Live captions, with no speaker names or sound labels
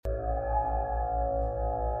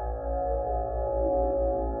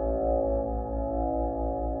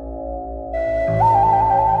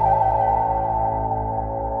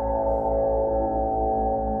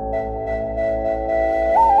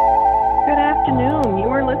afternoon. You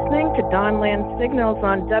are listening to Dawnland Signals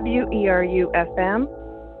on WERU FM.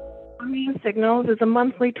 Dawnland Signals is a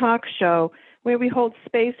monthly talk show where we hold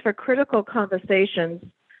space for critical conversations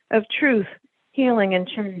of truth, healing, and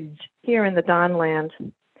change here in the Dawnland.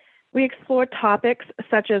 We explore topics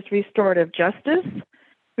such as restorative justice,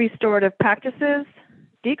 restorative practices,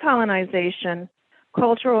 decolonization,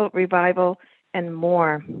 cultural revival, and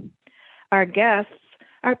more. Our guests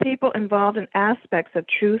are people involved in aspects of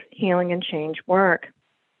truth, healing, and change work.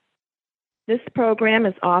 This program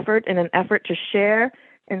is offered in an effort to share,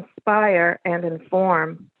 inspire, and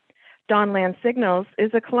inform. Dawnland Signals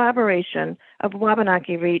is a collaboration of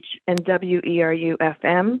Wabanaki Reach and WERU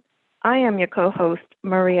FM. I am your co-host,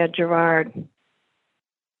 Maria Gerard.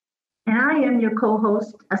 And I am your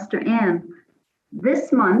co-host, Esther Ann.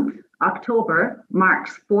 This month, October,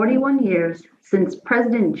 marks 41 years since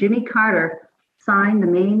President Jimmy Carter signed the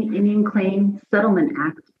Maine Indian Claims Settlement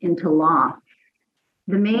Act into law.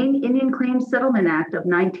 The Maine Indian Claims Settlement Act of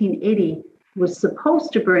 1980 was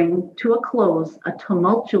supposed to bring to a close a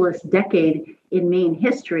tumultuous decade in Maine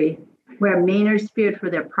history where Mainers feared for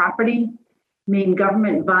their property, Maine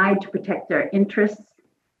government vied to protect their interests,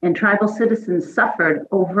 and tribal citizens suffered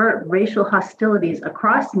overt racial hostilities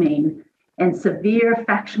across Maine and severe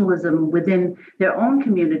factionalism within their own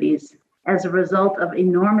communities as a result of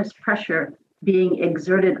enormous pressure being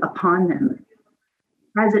exerted upon them.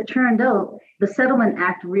 As it turned out, the Settlement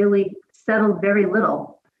Act really settled very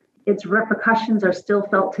little. Its repercussions are still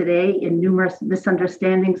felt today in numerous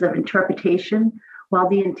misunderstandings of interpretation, while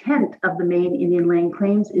the intent of the Maine Indian Land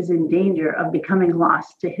Claims is in danger of becoming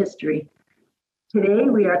lost to history. Today,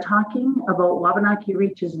 we are talking about Wabanaki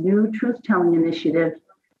Reach's new truth-telling initiative,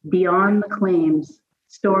 Beyond the Claims,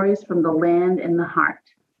 Stories from the Land and the Heart.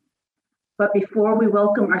 But before we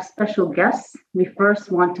welcome our special guests, we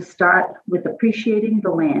first want to start with appreciating the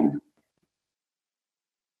land.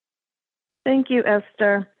 Thank you,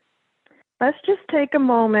 Esther. Let's just take a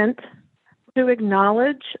moment to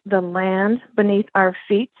acknowledge the land beneath our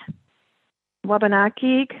feet.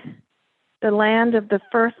 Wabanaki, the land of the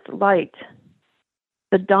first light,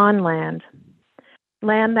 the Dawnland,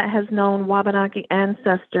 land that has known Wabanaki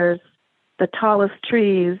ancestors, the tallest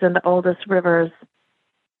trees and the oldest rivers,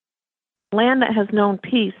 land that has known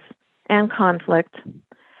peace and conflict,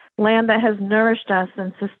 land that has nourished us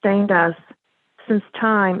and sustained us since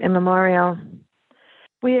time immemorial.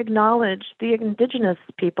 We acknowledge the indigenous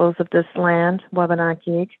peoples of this land,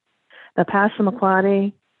 Wabanaki, the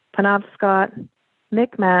Passamaquoddy, Penobscot,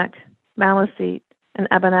 Micmac, Maliseet, and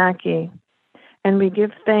Abenaki, and we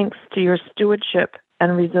give thanks to your stewardship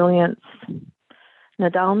and resilience.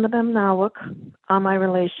 Nadalnabem Nawuk, all my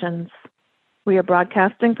relations. We are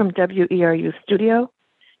broadcasting from WERU Studio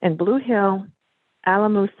in Blue Hill,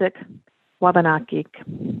 Alamoosic, Wabanaki.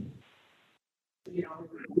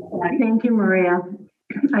 Thank you, Maria.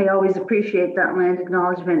 I always appreciate that land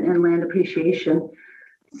acknowledgement and land appreciation.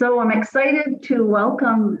 So I'm excited to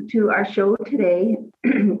welcome to our show today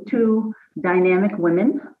two dynamic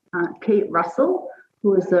women, Kate Russell,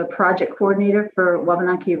 who is the project coordinator for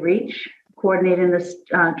Wabanaki Reach, coordinating this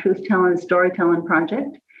truth-telling, storytelling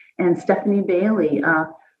project, and Stephanie Bailey,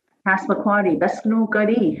 Passamaquoddy, Beskanu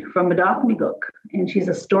Gadi from Madocmiguk, and she's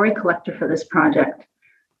a story collector for this project.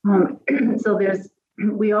 So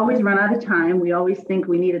we always run out of time. We always think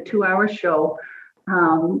we need a 2-hour show.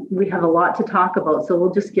 We have a lot to talk about, so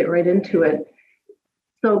we'll just get right into it.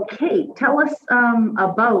 So Kate, tell us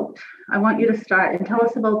I want you to start and tell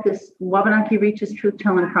us about this Wabanaki Reach's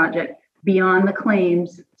Truth-Telling Project, Beyond the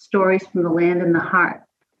Claims, Stories from the Land and the Heart.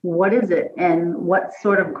 What is it, and what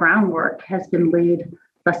sort of groundwork has been laid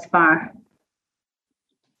thus far?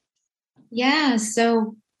 Yeah,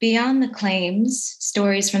 so Beyond the Claims,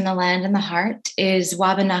 Stories from the Land and the Heart is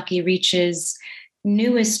Wabanaki Reach's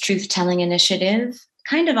newest truth-telling initiative,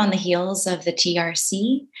 kind of on the heels of the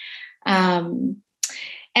TRC.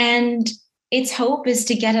 And its hope is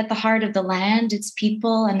to get at the heart of the land, its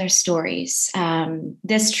people, and their stories.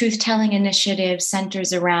 This truth-telling initiative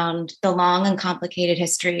centers around the long and complicated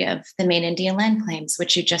history of the Maine Indian Land Claims,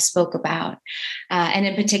 which you just spoke about, and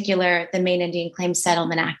in particular, the Maine Indian Claims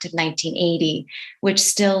Settlement Act of 1980, which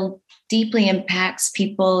still deeply impacts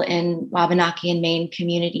people in Wabanaki and Maine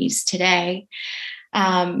communities today.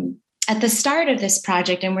 At the start of this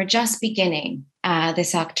project, and we're just beginning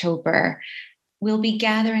this October, we'll be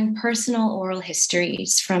gathering personal oral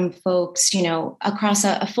histories from folks, across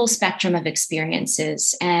a full spectrum of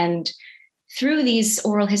experiences. And through these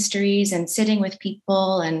oral histories and sitting with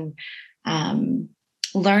people and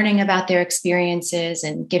learning about their experiences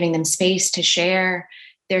and giving them space to share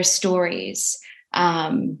their stories,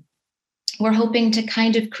 we're hoping to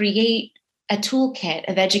kind of create a toolkit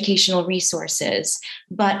of educational resources,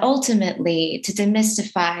 but ultimately to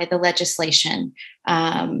demystify the legislation,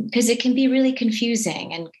 because it can be really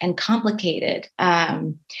confusing and complicated.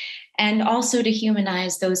 And also to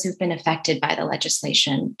humanize those who've been affected by the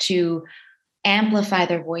legislation, to amplify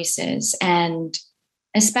their voices, and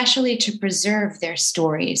especially to preserve their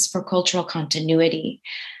stories for cultural continuity.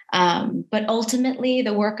 But ultimately,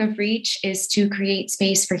 the work of REACH is to create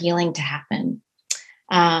space for healing to happen.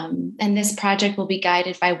 And this project will be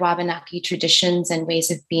guided by Wabanaki traditions and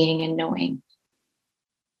ways of being and knowing.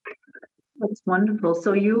 That's wonderful.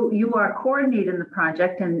 So you are coordinating the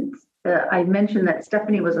project, and I mentioned that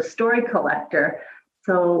Stephanie was a story collector.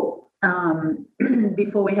 So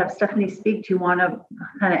before we have Stephanie speak, do you want to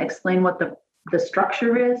kind of explain what the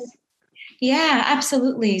structure is? Yeah,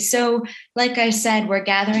 absolutely. So, like I said, we're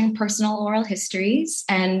gathering personal oral histories,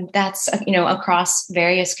 and that's, across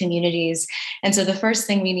various communities. And so the first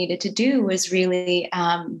thing we needed to do was really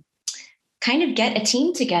kind of get a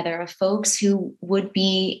team together of folks who would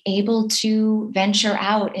be able to venture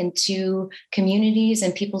out into communities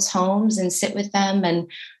and people's homes and sit with them and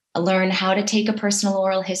learn how to take a personal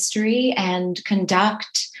oral history and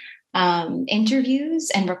conduct interviews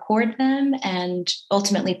and record them and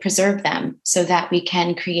ultimately preserve them so that we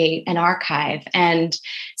can create an archive. And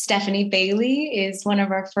Stephanie Bailey is one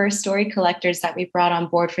of our first story collectors that we brought on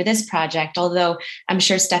board for this project, although I'm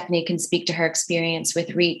sure Stephanie can speak to her experience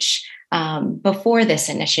with REACH. Before this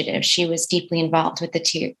initiative, she was deeply involved with the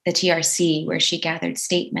TRC, where she gathered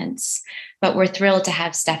statements. But we're thrilled to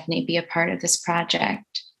have Stephanie be a part of this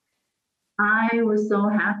project. I was so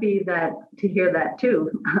happy to hear that too.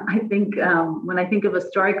 I think when I think of a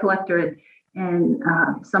story collector and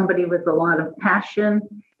somebody with a lot of passion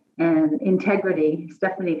and integrity,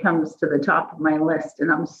 Stephanie comes to the top of my list,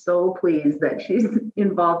 and I'm so pleased that she's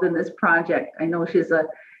involved in this project. I know she's in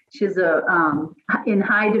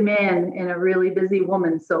high demand and a really busy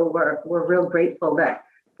woman, so we're real grateful that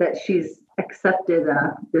she's accepted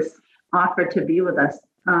this offer to be with us.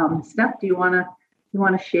 Steph, do you want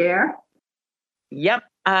to share? Yep.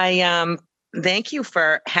 I thank you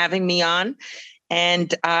for having me on,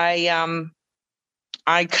 and I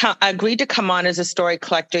agreed to come on as a story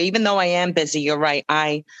collector, even though I am busy. You're right.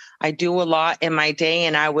 I do a lot in my day,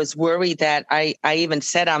 and I was worried that I even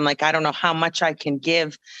said, I'm like, I don't know how much I can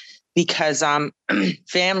give, because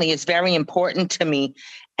family is very important to me,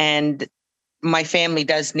 and my family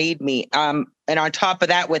does need me. And on top of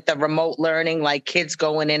that, with the remote learning, like kids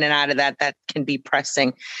going in and out of that can be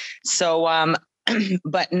pressing. So,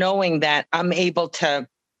 but knowing that I'm able to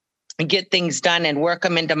get things done and work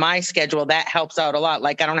them into my schedule, that helps out a lot.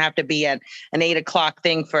 Like I don't have to be at an 8 o'clock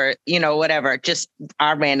thing for, whatever, just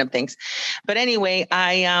our random things. But anyway,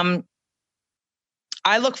 I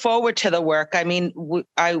look forward to the work. I mean,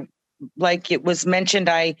 like it was mentioned,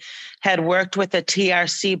 I had worked with the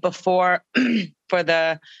TRC before for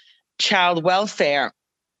the child welfare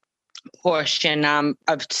portion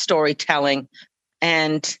of storytelling.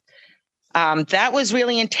 And that was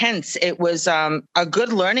really intense. It was a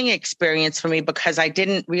good learning experience for me, because I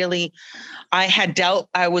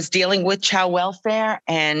was dealing with child welfare,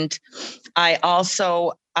 and I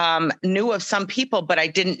also knew of some people, but I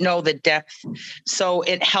didn't know the depth. So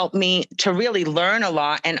it helped me to really learn a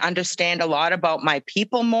lot and understand a lot about my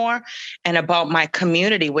people more and about my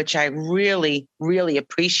community, which I really, really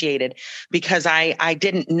appreciated, because I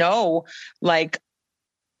didn't know, like,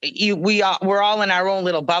 we're all in our own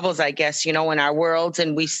little bubbles, I guess, in our worlds,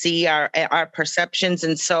 and we see our perceptions.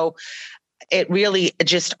 And so it really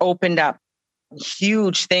just opened up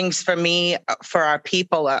huge things for me, for our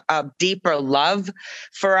people, a deeper love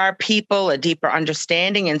for our people, a deeper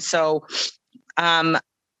understanding. And so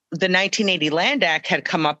the 1980 Land Act had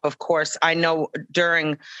come up, of course, I know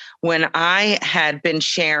during when I had been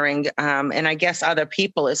sharing, and I guess other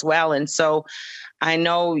people as well. And so I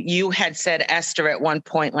know you had said, Esther, at one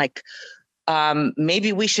point, like,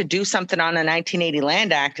 maybe we should do something on the 1980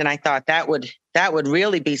 Land Act. And I thought that would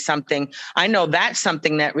really be something. I know that's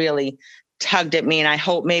something that really tugged at me. And I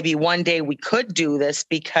hope maybe one day we could do this,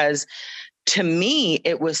 because to me,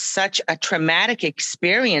 it was such a traumatic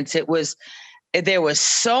experience. There was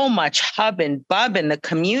so much hub and bub in the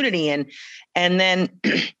community, and then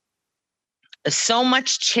so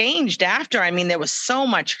much changed after. I mean, there was so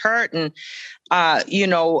much hurt and,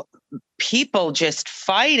 people just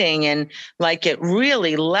fighting, and like it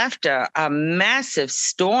really left a massive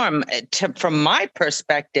storm from my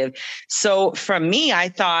perspective. So for me, I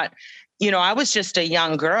thought, I was just a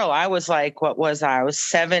young girl. I was like, what was I? I was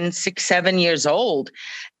 7 years old.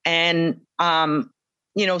 And,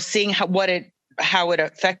 seeing what it how it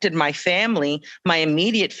affected my family, my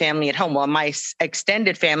immediate family at home. Well, my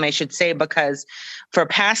extended family, I should say, because for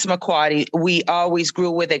Passamaquoddy, we always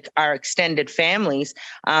grew with our extended families.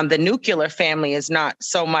 The nuclear family is not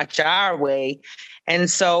so much our way. And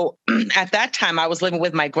so at that time, I was living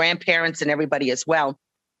with my grandparents and everybody as well.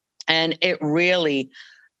 And it really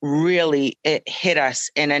it hit us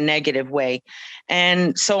in a negative way.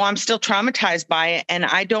 And so I'm still traumatized by it. And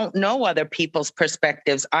I don't know other people's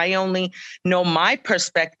perspectives. I only know my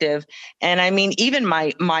perspective. And I mean, even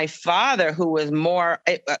my father, who was more,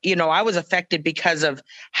 I was affected because of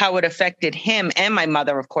how it affected him, and my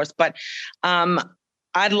mother, of course. But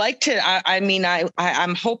I'd like to,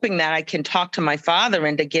 I'm hoping that I can talk to my father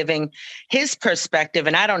into giving his perspective.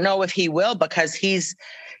 And I don't know if he will, because he's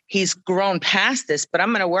grown past this, but I'm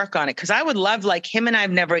going to work on it, because I would love, like, him and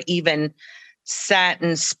I've never even sat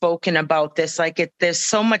and spoken about this. There's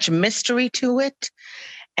so much mystery to it.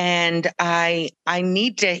 And I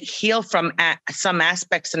need to heal from some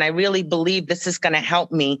aspects. And I really believe this is going to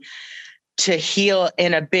help me to heal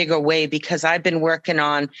in a bigger way, because I've been working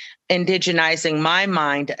on indigenizing my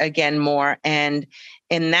mind again more. And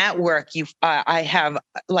in that work, I have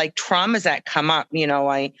like traumas that come up.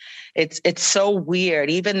 It's so weird.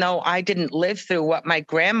 Even though I didn't live through what my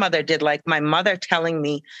grandmother did, like my mother telling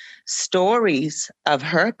me stories of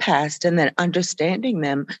her past and then understanding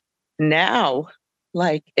them now,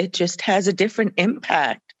 like it just has a different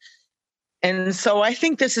impact. And so I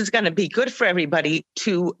think this is going to be good for everybody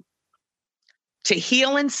to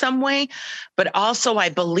heal in some way, but also I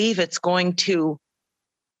believe it's going to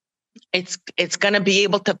be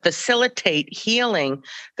able to facilitate healing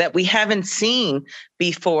that we haven't seen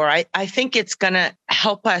before. I think it's going to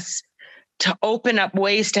help us to open up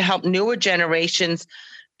ways to help newer generations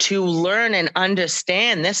to learn and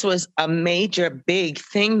understand this was a major, big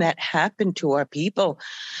thing that happened to our people,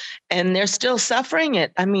 and they're still suffering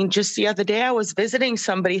it. I mean, just the other day I was visiting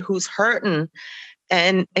somebody who's hurting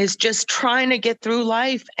and is just trying to get through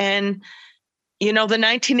life. And, the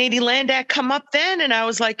 1980 Land Act come up then. And I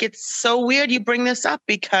was like, it's so weird you bring this up,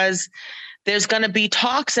 because there's going to be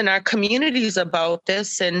talks in our communities about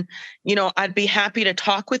this. And, I'd be happy to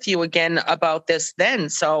talk with you again about this then.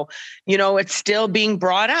 So, it's still being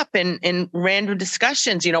brought up in random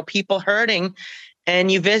discussions, people hurting, and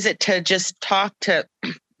you visit to just talk to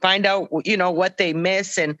find out, what they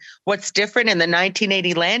miss and what's different. In the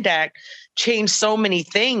 1980 Land Act changed so many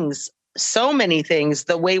things,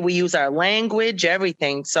 the way we use our language,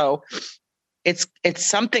 everything. So it's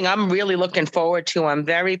something I'm really looking forward to. I'm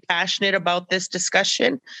very passionate about this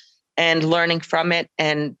discussion and learning from it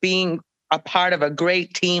and being a part of a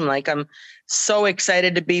great team. Like, I'm so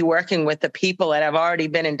excited to be working with the people that I've already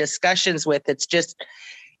been in discussions with.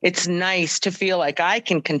 It's nice to feel like I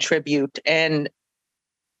can contribute, and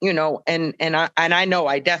I know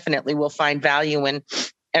I definitely will find value in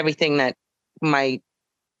everything that my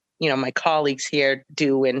colleagues here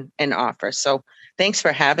do and offer. So thanks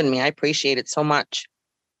for having me. I appreciate it so much.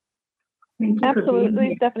 Thank you.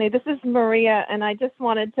 Absolutely, Stephanie. This is Maria, and I just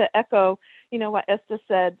wanted to echo, what Esther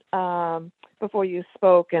said before you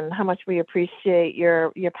spoke, and how much we appreciate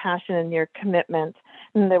your passion and your commitment.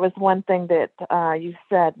 And there was one thing that you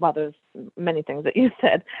said, well, there's many things that you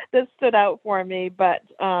said that stood out for me, but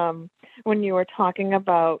when you were talking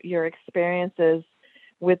about your experiences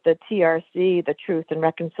with the TRC, the Truth and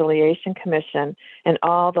Reconciliation Commission, and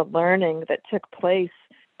all the learning that took place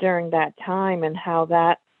during that time, and how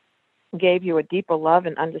that gave you a deeper love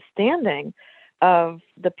and understanding of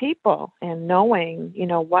the people, and knowing,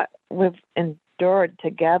 what we've endured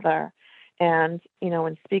together. And,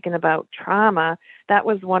 in speaking about trauma, that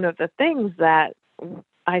was one of the things that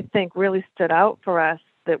I think really stood out for us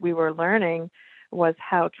that we were learning, was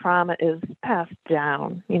how trauma is passed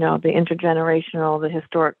down. The intergenerational, the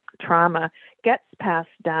historic trauma gets passed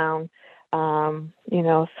down,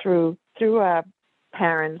 through our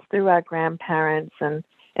parents, through our grandparents, and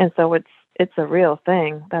so it's a real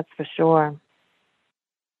thing, that's for sure.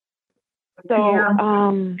 So, yeah.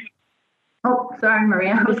 Oh, sorry,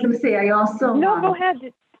 Maria. I was going to say, I also no, go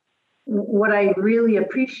ahead. What I really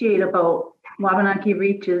appreciate about Wabanaki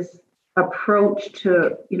Reach's approach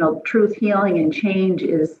to, truth, healing, and change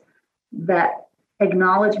is that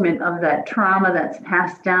acknowledgement of that trauma that's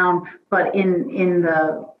passed down, but in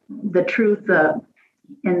the truth,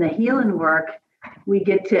 in the healing work, we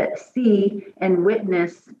get to see and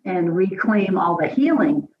witness and reclaim all the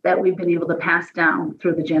healing that we've been able to pass down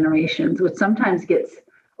through the generations, which sometimes gets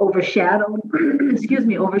overshadowed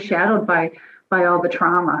by all the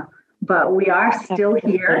trauma. But we are still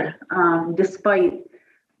here, despite,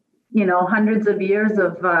 hundreds of years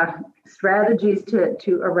of strategies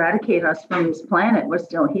to eradicate us from this planet. We're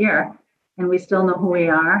still here, and we still know who we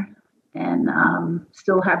are, and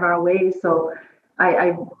still have our ways. So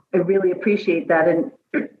I really appreciate that. And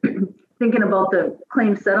thinking about the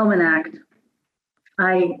Claims Settlement Act,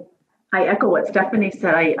 I echo what Stephanie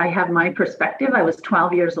said. I have my perspective. I was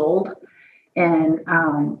 12 years old, and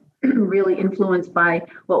really influenced by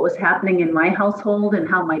what was happening in my household and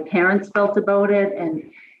how my parents felt about it. And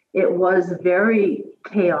it was very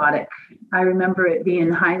chaotic. I remember it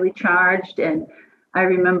being highly charged, and I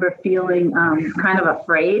remember feeling kind of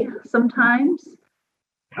afraid sometimes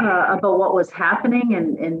about what was happening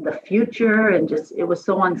and in the future, and just it was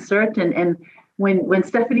so uncertain. And when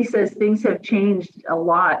Stephanie says things have changed a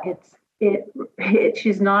lot,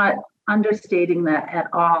 she's not understating that at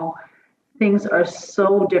all. Things are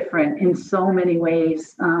so different in so many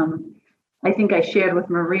ways. I think I shared with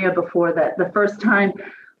Maria before that the first time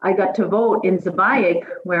I got to vote in Zebaieg,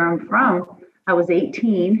 where I'm from, I was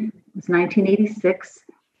 18. It was 1986,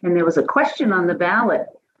 and there was a question on the ballot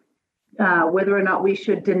whether or not we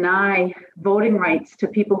should deny voting rights to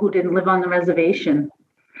people who didn't live on the reservation.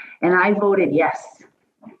 And I voted yes,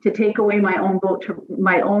 to take away my own vote,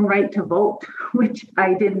 my own right to vote, which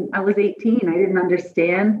I didn't. I was 18. I didn't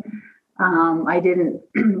understand. I didn't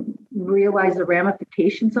realize the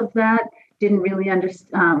ramifications of that. Didn't really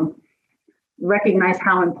recognize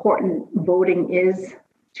how important voting is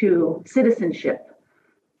to citizenship.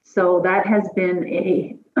 So that has been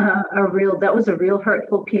a real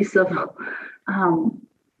hurtful piece of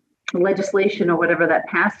legislation or whatever that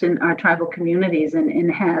passed in our tribal communities,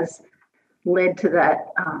 and has led to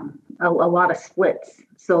that a lot of splits.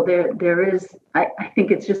 So there is, I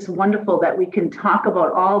think it's just wonderful that we can talk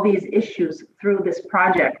about all these issues through this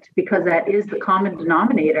project, because that is the common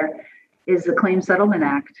denominator, is the Claims Settlement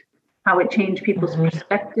Act, how it changed people's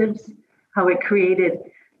perspectives, how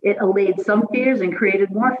it allayed some fears and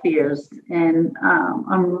created more fears. And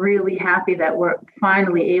I'm really happy that we're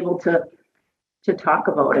finally able to talk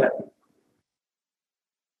about it.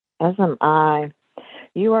 As am I.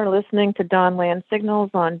 You are listening to Dawnland Signals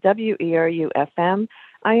on WERU-FM.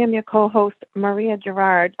 I am your co-host, Maria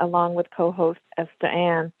Gerard, along with co-host Esther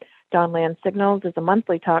Ann. Dawnland Signals is a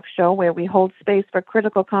monthly talk show where we hold space for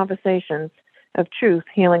critical conversations of truth,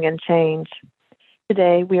 healing, and change.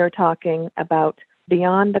 Today, we are talking about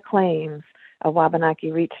Beyond the Claims, a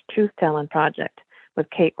Wabanaki Reach Truth-Telling Project, with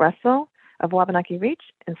Kate Russell of Wabanaki Reach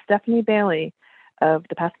and Stephanie Bailey of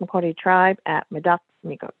the Passamaquoddy tribe at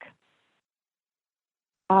Medapsmiguk.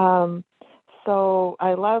 So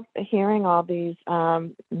I love hearing all these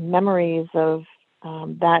memories of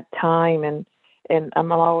that time, and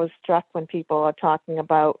I'm always struck when people are talking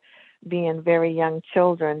about being very young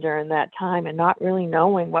children during that time and not really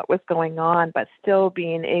knowing what was going on, but still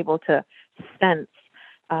being able to sense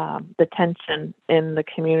the tension in the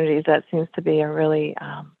communities. That seems to be a really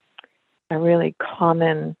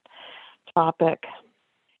common topic.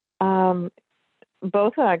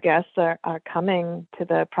 Both our guests are coming to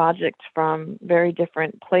the project from very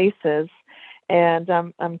different places. And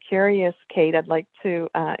I'm curious, Kate, I'd like to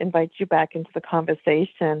invite you back into the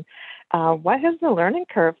conversation. What has the learning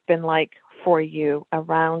curve been like for you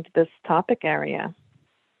around this topic area?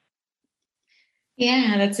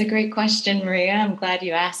 Yeah, that's a great question, Maria. I'm glad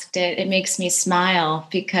you asked it. It makes me smile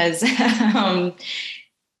because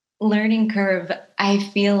learning curve, I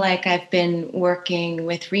feel like I've been working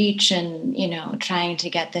with Reach and, trying to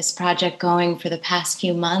get this project going for the past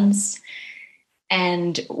few months.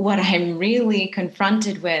 And what I'm really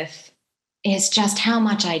confronted with is just how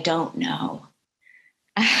much I don't know,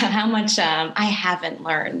 how much I haven't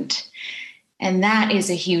learned. And that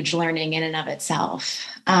is a huge learning in and of itself.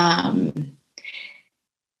 And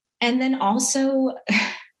then also,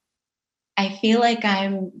 I feel like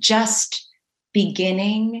I'm just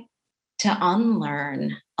beginning to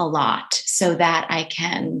unlearn a lot so that I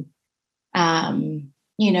can,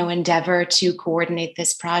 endeavor to coordinate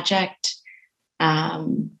this project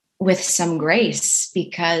with some grace,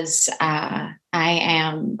 because I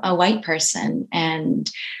am a white person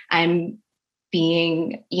and I'm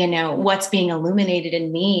being, what's being illuminated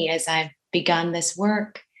in me as I've begun this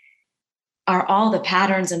work are all the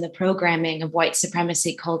patterns and the programming of white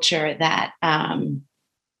supremacy culture that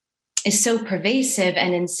is so pervasive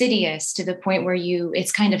and insidious to the point where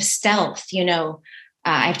it's kind of stealth.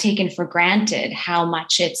 I've taken for granted how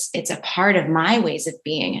much it's a part of my ways of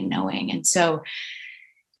being and knowing. And so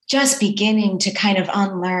just beginning to kind of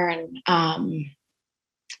unlearn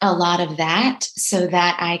a lot of that so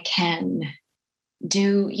that I can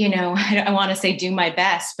do, I want to say do my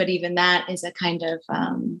best, but even that is a kind of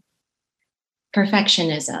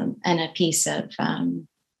perfectionism and a piece of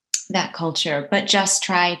that culture, but just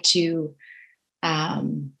try to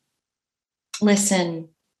listen,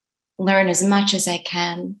 learn as much as I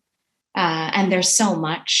can. And there's so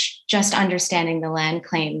much. Just understanding the land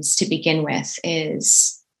claims to begin with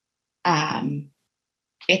is,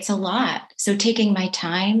 it's a lot. So taking my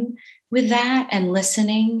time with that and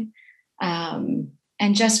listening,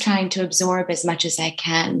 and just trying to absorb as much as I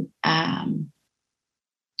can.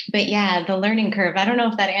 But yeah, the learning curve, I don't know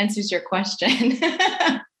if that answers your question.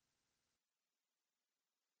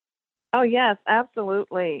 Oh, yes,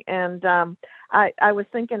 absolutely. And I was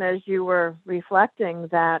thinking as you were reflecting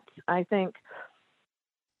that I think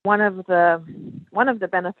one of the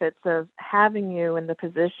benefits of having you in the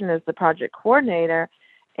position as the project coordinator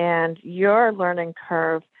and your learning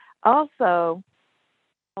curve also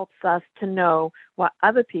helps us to know what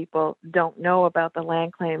other people don't know about the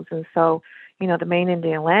land claims. And so, the Maine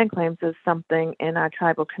Indian land claims is something in our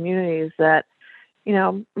tribal communities that,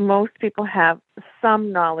 most people have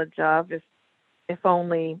some knowledge of, if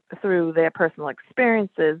only through their personal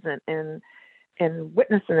experiences and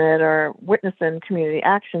witnessing it or witnessing community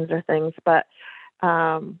actions or things. But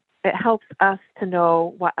it helps us to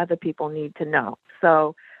know what other people need to know.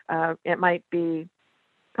 So it might be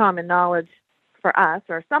common knowledge for us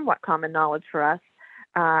or somewhat common knowledge for us.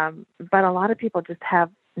 But a lot of people just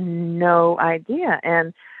have no idea.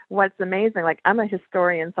 And what's amazing, like I'm a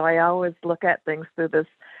historian, so I always look at things through this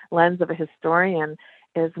lens of a historian,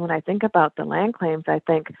 is when I think about the land claims, I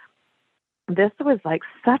think this was like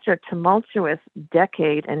such a tumultuous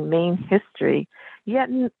decade in Maine history, yet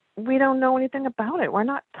we don't know anything about it. We're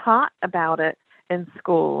not taught about it in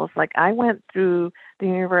schools. Like I went through the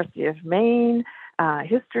University of Maine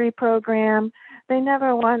history program. They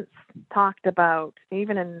never once talked about,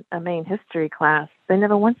 even in a Maine history class, they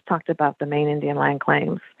never once talked about the Maine Indian land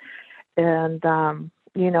claims. And,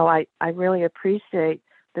 I really appreciate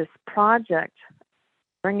this project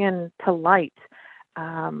bringing to light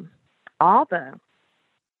all the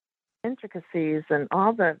intricacies and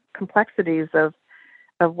all the complexities of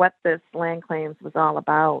what this land claims was all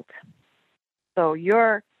about. So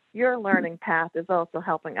your learning path is also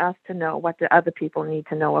helping us to know what the other people need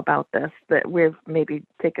to know about this that we've maybe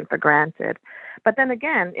taken for granted. But then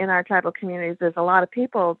again, in our tribal communities, there's a lot of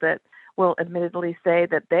people that will admittedly say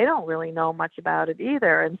that they don't really know much about it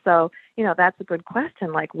either. And so, that's a good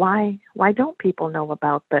question. Like, why don't people know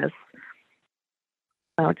about this?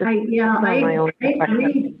 So just I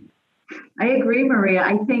agree, Maria.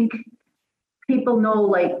 I think people know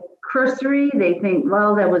like cursory. They think,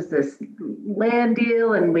 well, there was this land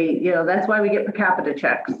deal and that's why we get per capita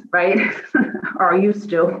checks, right? Or used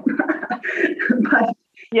to. But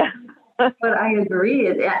yeah. But I agree.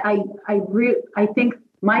 I think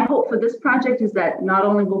my hope for this project is that not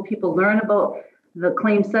only will people learn about the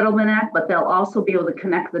Claim Settlement Act, but they'll also be able to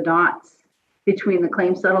connect the dots between the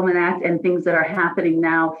Claim Settlement Act and things that are happening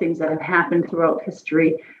now, things that have happened throughout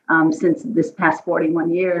history since this past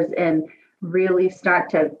 41 years, and really start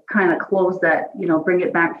to kind of close that, bring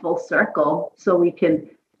it back full circle so we can,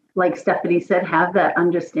 like Stephanie said, have that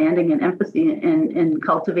understanding and empathy and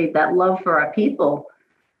cultivate that love for our people.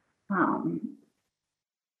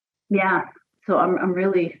 So I'm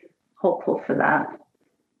really hopeful for that.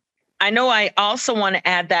 I know I also want to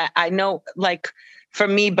add that I know, like, for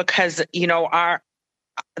me, because, our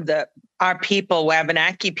people,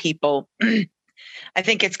 Wabanaki people, I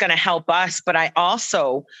think it's going to help us. But I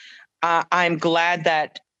also, I'm glad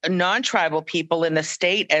that non-tribal people in the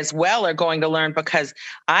state as well are going to learn, because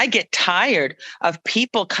I get tired of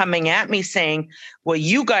people coming at me saying, well,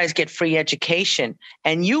 you guys get free education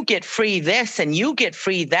and you get free this and you get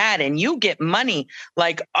free that and you get money.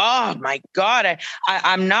 Like, oh my God,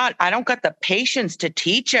 I don't got the patience to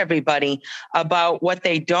teach everybody about what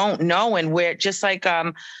they don't know. And we're just like,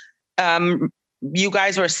 you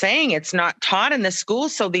guys were saying, it's not taught in the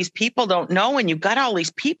schools, so these people don't know, and you've got all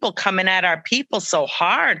these people coming at our people so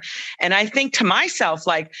hard. And I think to myself,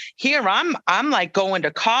 like, here I'm like going to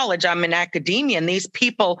college, I'm in academia, and these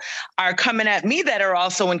people are coming at me that are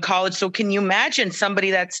also in college. So can you imagine somebody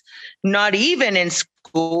that's not even in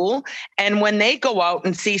school, and when they go out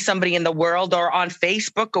and see somebody in the world or on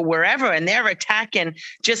Facebook or wherever, and they're attacking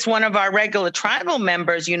just one of our regular tribal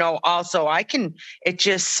members, also it's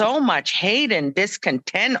just so much hate and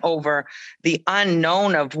discontent over the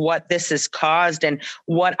unknown of what this has caused and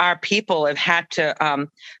what our people have had to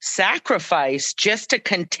sacrifice just to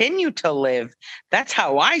continue to live. That's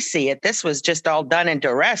how I see it. This was just all done in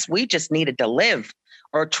duress. We just needed to live,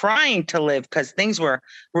 or trying to live, because things were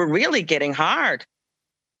really getting hard.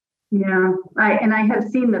 Yeah, I have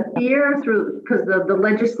seen the fear through, because the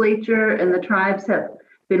legislature and the tribes have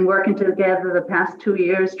been working together the past 2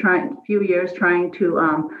 years, trying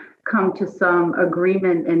to come to some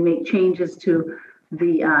agreement and make changes to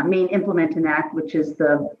the Maine Implementing Act, which is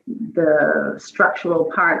the structural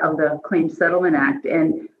part of the Claims Settlement Act.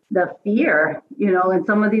 And the fear, in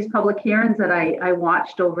some of these public hearings that I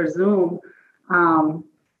watched over Zoom,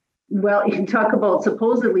 well, you can talk about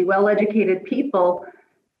supposedly well-educated people,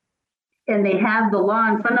 and they have the law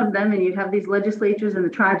in front of them, and you have these legislatures and the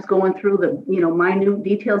tribes going through the, minute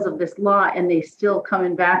details of this law, and they still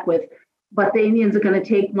coming back with, but the Indians are going to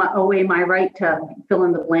take away my right to fill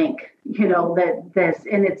in the blank,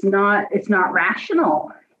 and it's not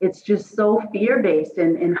rational. It's just so fear-based,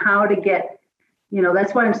 and how to get,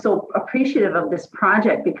 that's why I'm so appreciative of this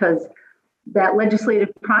project, because that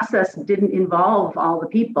legislative process didn't involve all the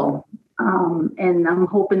people. And I'm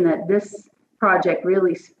hoping that this project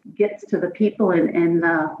really gets to the people and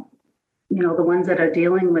the ones that are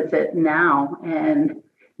dealing with it now. And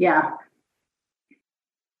yeah.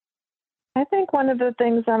 I think one of the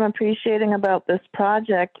things I'm appreciating about this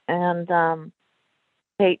project, and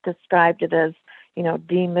Kate described it as,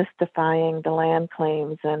 demystifying the land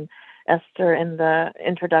claims, and Esther in the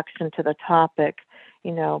introduction to the topic,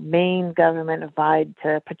 Maine government vied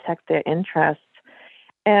to protect their interests.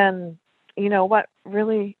 And, what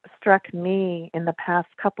really struck me in the past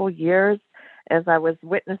couple years as I was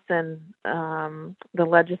witnessing the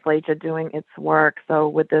legislature doing its work, so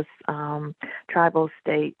with this tribal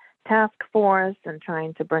state task force and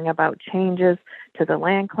trying to bring about changes to the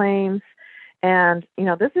land claims. And,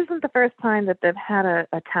 this isn't the first time that they've had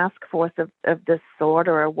a task force of this sort,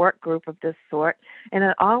 or a work group of this sort, and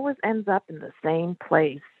it always ends up in the same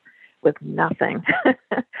place with nothing,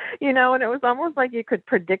 and it was almost like you could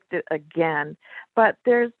predict it again. But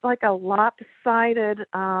there's like a lopsided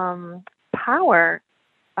power.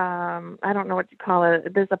 I don't know what you call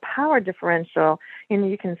it. There's a power differential, and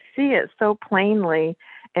you can see it so plainly.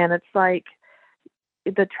 And it's like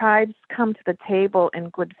the tribes come to the table in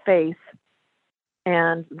good faith.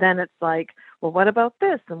 And then it's like, well, what about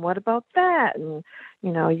this? And what about that? And,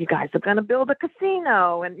 you guys are going to build a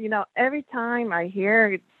casino. And, every time I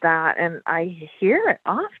hear that, and I hear it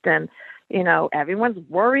often, everyone's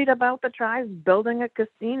worried about the tribes building a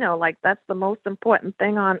casino. Like that's the most important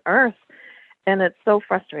thing on earth. And it's so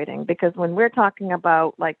frustrating, because when we're talking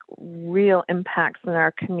about like real impacts in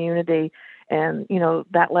our community, and,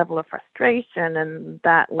 that level of frustration and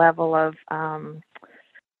that level of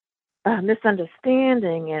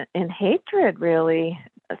misunderstanding and hatred, really,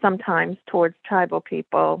 sometimes towards tribal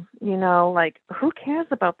people, like who cares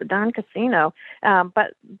about the darn casino?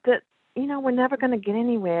 But that, we're never going to get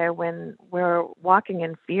anywhere when we're walking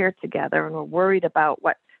in fear together, and we're worried about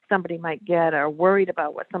what somebody might get, or worried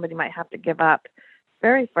about what somebody might have to give up.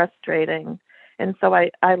 Very frustrating. And so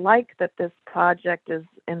I like that this project is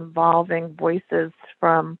involving voices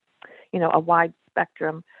from, a wide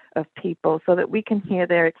spectrum of people, so that we can hear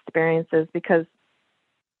their experiences. Because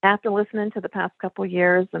after listening to the past couple of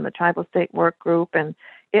years and the tribal state work group and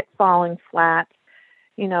it falling flat,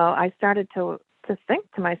 I started to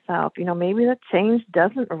think to myself, maybe the change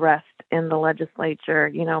doesn't rest in the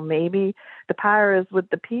legislature. Maybe the power is with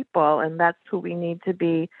the people, and that's who we need to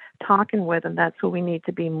be talking with, and that's who we need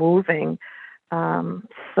to be moving.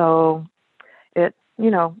 So it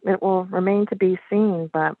will remain to be seen,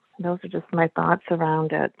 but those are just my thoughts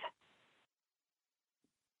around it.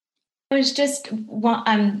 I was just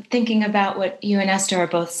thinking about what you and Esther are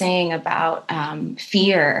both saying about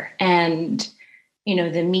fear and,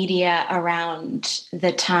 the media around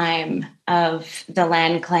the time of the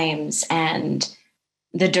land claims and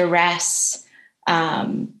the duress,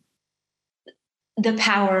 the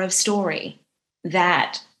power of story,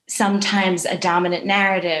 that sometimes a dominant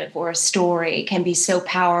narrative or a story can be so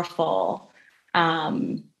powerful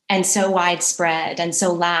and so widespread and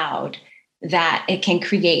so loud that it can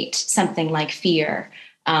create something like fear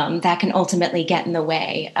that can ultimately get in the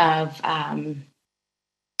way of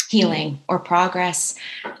healing or progress.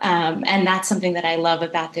 And that's something that I love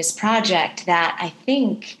about this project, that I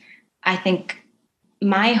think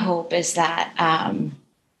my hope is that,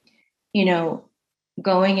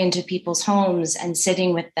 going into people's homes and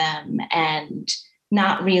sitting with them and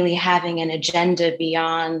not really having an agenda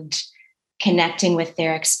beyond connecting with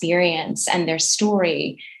their experience and their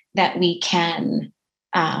story, that we can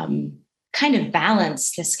kind of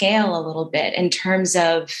balance the scale a little bit in terms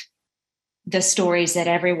of the stories that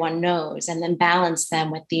everyone knows, and then balance them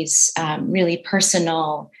with these really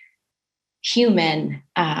personal, human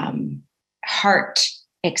heart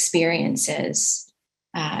experiences,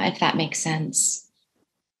 if that makes sense.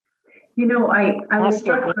 I was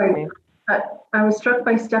struck by I was struck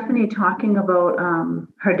by Stephanie talking about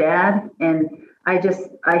her dad, and I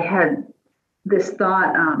had this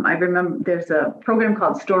thought. I remember there's a program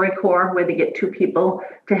called StoryCorps where they get two people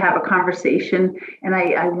to have a conversation, and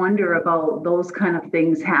I wonder about those kind of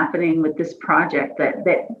things happening with this project.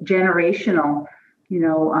 That generational,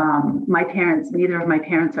 my parents, neither of my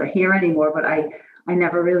parents are here anymore, but I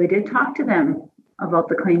never really did talk to them about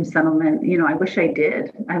the claim settlement. I wish I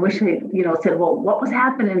did. I wish I, said, well, what was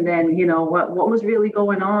happening then? What was really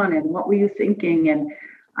going on, and what were you thinking? And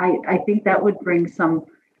I think that would bring some,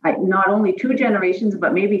 not only two generations,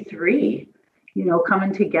 but maybe three,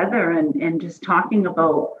 coming together and just talking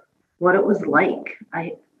about what it was like.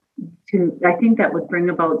 I think that would bring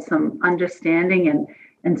about some understanding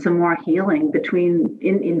and some more healing between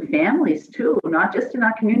in families too, not just in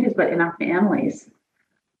our communities, but in our families.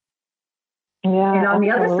 Yeah, and on the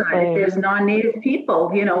absolutely. other side, there's non-native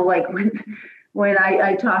people, like when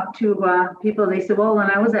I talked to people, they said, well,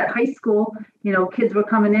 when I was at high school, kids were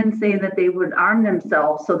coming in saying that they would arm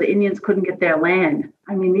themselves so the Indians couldn't get their land.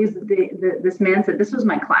 I mean, this man said, this was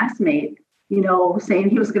my classmate, saying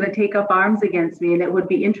he was going to take up arms against me. And it would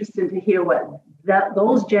be interesting to hear what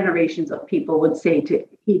those generations of people would say to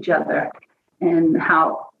each other, and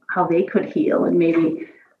how they could heal and maybe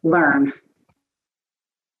learn.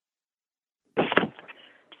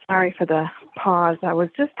 Sorry for the pause. I was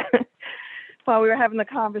just, while we were having the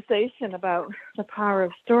conversation about the power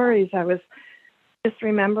of stories, I was just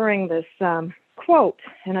remembering this quote,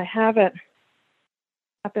 and I have it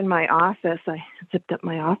up in my office. I zipped up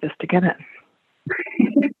my office to get it.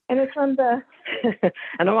 And it's from and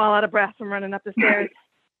I'm all out of breath from running up the stairs.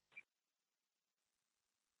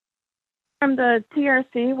 From the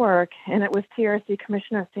TRC work, and it was TRC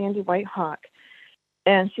Commissioner Sandy Whitehawk.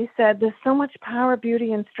 And she said, there's so much power,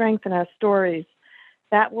 beauty, and strength in our stories.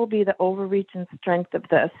 That will be the overreach and strength of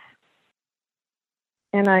this.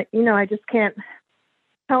 And I just can't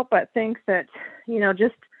help but think that,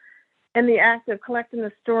 just in the act of collecting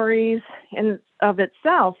the stories in of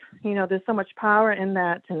itself, there's so much power in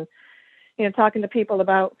that. And, talking to people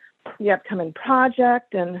about the upcoming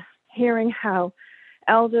project and hearing how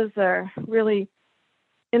elders are really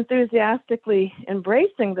enthusiastically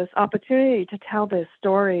embracing this opportunity to tell their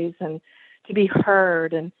stories and to be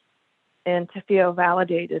heard and to feel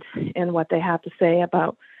validated in what they have to say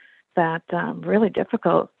about that really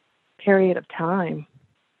difficult period of time.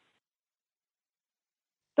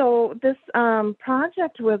 So this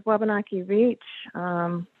project with Wabanaki Reach,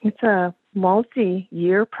 it's a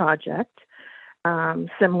multi-year project,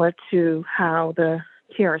 similar to how the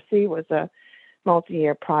TRC was a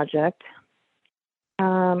multi-year project.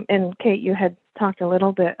 And Kate, you had talked a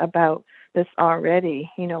little bit about this already.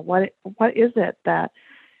 What is it that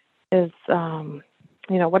is,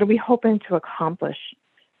 what are we hoping to accomplish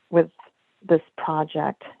with this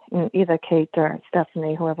project? Either Kate or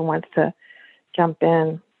Stephanie, whoever wants to jump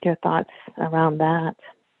in, your thoughts around that.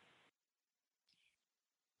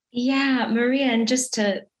 Yeah, Maria, and just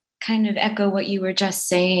to kind of echo what you were just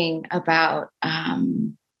saying about,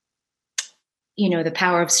 the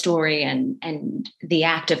power of story and the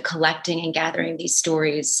act of collecting and gathering these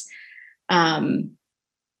stories.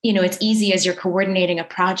 It's easy as you're coordinating a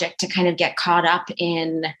project to kind of get caught up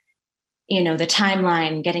in, the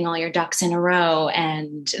timeline, getting all your ducks in a row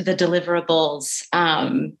and the deliverables.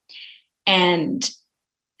 And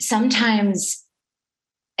sometimes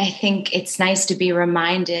I think it's nice to be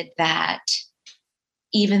reminded that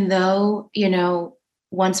even though,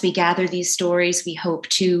 once we gather these stories, we hope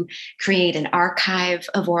to create an archive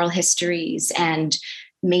of oral histories and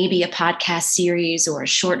maybe a podcast series or a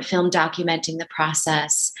short film documenting the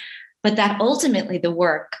process, but that ultimately the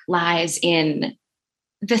work lies in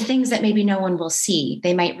the things that maybe no one will see.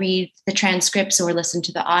 They might read the transcripts or listen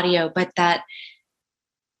to the audio, but that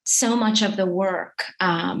so much of the work,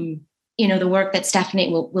 the work that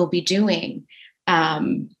Stephanie will be doing,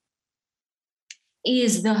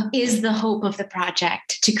 is the hope of the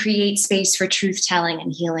project to create space for truth telling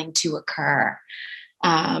and healing to occur.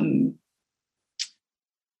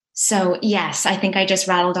 So yes, I think I just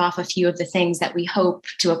rattled off a few of the things that we hope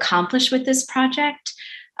to accomplish with this project.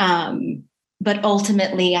 But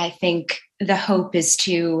ultimately, I think the hope is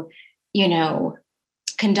to,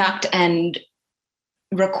 conduct and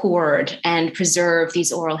record and preserve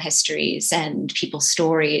these oral histories and people's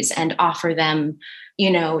stories and offer them,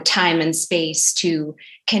 time and space to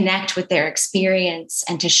connect with their experience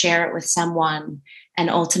and to share it with someone. And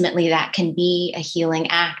ultimately that can be a healing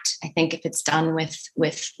act, I think, if it's done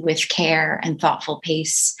with care and thoughtful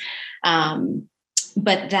pace.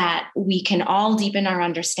 But that we can all deepen our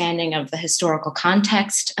understanding of the historical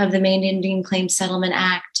context of the Maine Indian Claims Settlement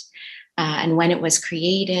Act, and when it was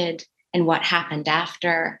created and what happened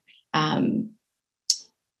after,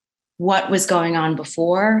 what was going on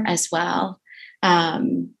before as well.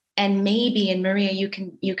 And maybe, and Maria, you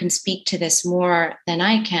can speak to this more than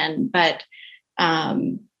I can, but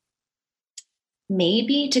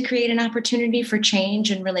maybe to create an opportunity for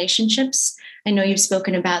change in relationships. I know you've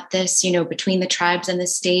spoken about this, between the tribes and the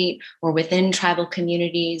state, or within tribal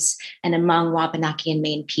communities and among Wabanaki and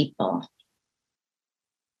Maine people.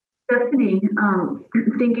 Stephanie,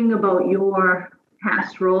 thinking about your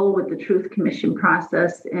past role with the Truth Commission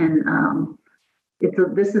process, and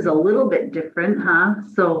this is a little bit different, huh?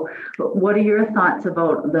 So what are your thoughts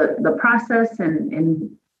about the process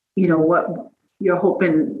and what you're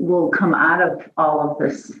hoping will come out of all of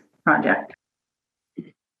this project?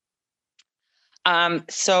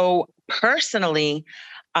 So personally,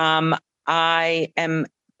 I am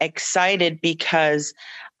excited because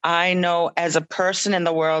I know as a person in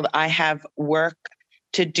the world, I have work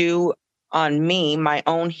to do on me, my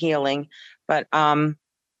own healing, but I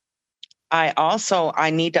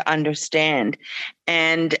need to understand.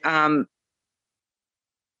 And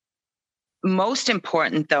most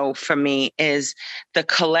important, though, for me is the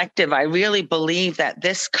collective. I really believe that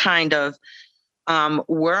this kind of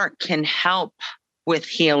work can help with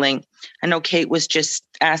healing. I know Kate was just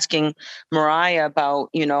asking Mariah about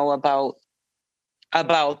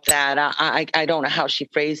that. I don't know how she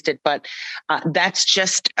phrased it, but that's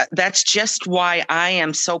just why I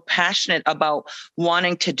am so passionate about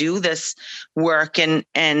wanting to do this work and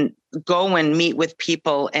go and meet with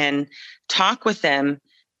people and talk with them,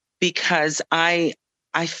 because I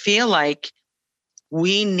feel like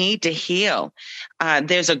we need to heal.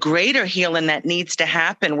 There's a greater healing that needs to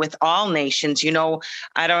happen with all nations.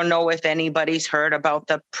 I don't know if anybody's heard about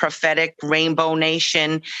the prophetic Rainbow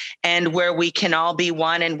Nation, and where we can all be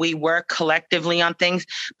one and we work collectively on things.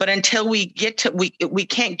 But until we get to, we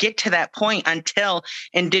can't get to that point until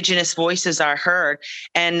Indigenous voices are heard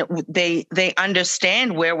and they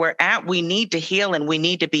understand where we're at. We need to heal and we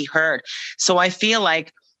need to be heard. So I feel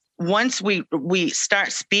like once we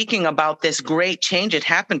start speaking about this great change that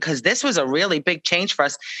happened, because this was a really big change for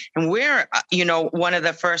us, and we're one of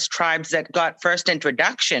the first tribes that got first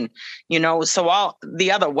introduction, so all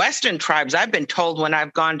the other Western tribes, I've been told when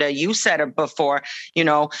I've gone to USETA before,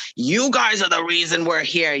 you guys are the reason we're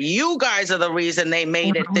here, you guys are the reason they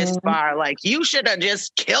made it this far, like you should have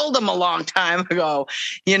just killed them a long time ago,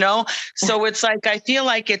 so it's like I feel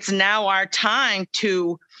like it's now our time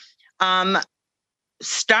to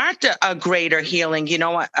start a greater healing, with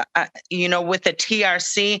the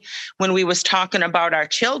TRC, when we was talking about our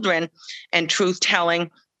children and truth telling,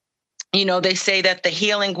 they say that the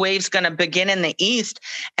healing wave's going to begin in the East.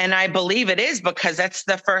 And I believe it is, because that's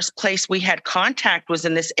the first place we had contact was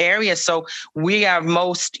in this area. So we are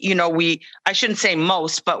most, I shouldn't say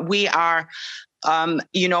most, but we are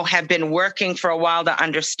have been working for a while to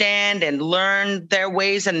understand and learn their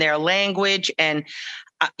ways and their language and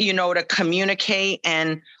to communicate.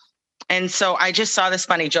 And so I just saw this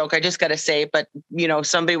funny joke. I just got to say, but,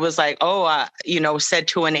 somebody was like, said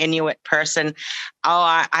to an Inuit person,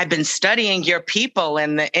 I've been studying your people.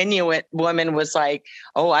 And the Inuit woman was like,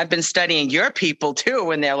 I've been studying your people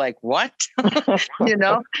too. And they're like, what?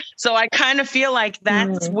 So I kind of feel like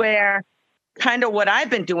that's where kind of what I've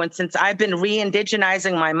been doing since I've been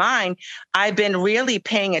re-indigenizing my mind. I've been really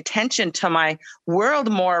paying attention to my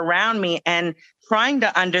world more around me and trying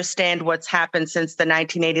to understand what's happened since the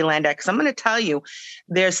 1980 Land Act. Because I'm going to tell you,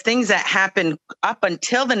 there's things that happened up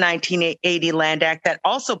until the 1980 Land Act that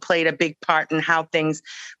also played a big part in how things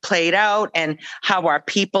played out and how our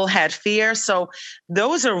people had fear. So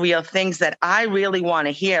those are real things that I really want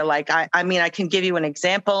to hear. Like, I can give you an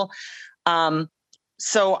example.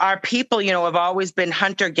 So our people, have always been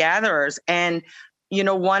hunter-gatherers. And,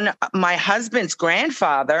 my husband's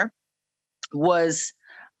grandfather was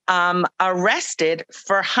arrested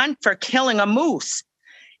for killing a moose.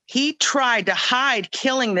 He tried to hide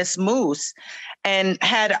killing this moose and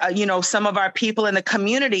had, some of our people in the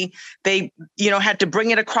community, they, had to bring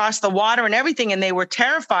it across the water and everything. And they were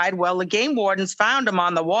terrified. Well, the game wardens found him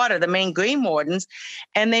on the water, the Maine game wardens,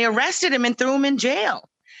 and they arrested him and threw him in jail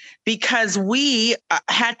because we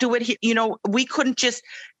had to adhere, we couldn't just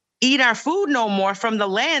eat our food no more from the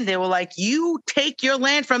land. They were like, you take your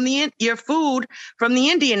land from your food from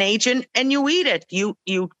the Indian agent and you eat it. You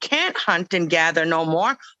can't hunt and gather no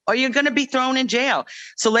more, or you're going to be thrown in jail.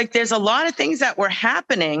 So like, there's a lot of things that were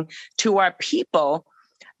happening to our people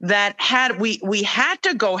that we had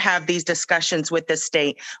to go have these discussions with the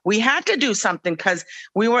state. We had to do something because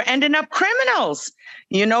we were ending up criminals,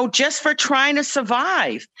 just for trying to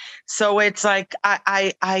survive. So it's like,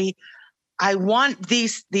 I want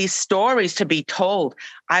these stories to be told.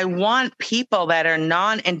 I want people that are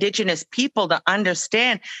non-Indigenous people to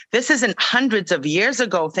understand this isn't hundreds of years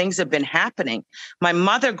ago. Things have been happening. My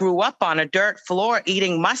mother grew up on a dirt floor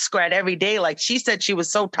eating muskrat every day. Like she said, she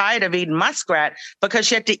was so tired of eating muskrat because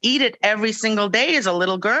she had to eat it every single day as a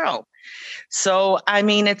little girl. So, I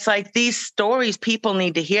mean, it's like these stories people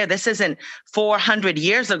need to hear. This isn't 400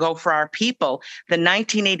 years ago for our people. The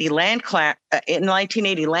 1980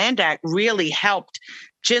 Land Act really helped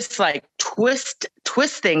just like twist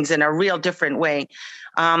things in a real different way.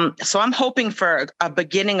 So I'm hoping for a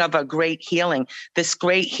beginning of a great healing. This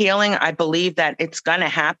great healing, I believe that it's going to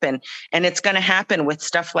happen. And it's going to happen with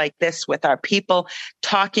stuff like this, with our people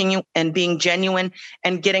talking and being genuine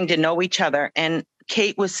and getting to know each other. And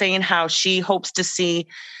Kate was saying how she hopes to see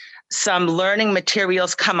some learning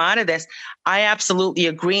materials come out of this. I absolutely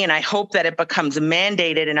agree. And I hope that it becomes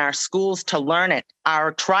mandated in our schools to learn it,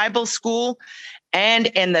 our tribal school and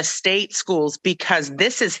in the state schools, because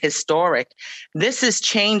this is historic. This has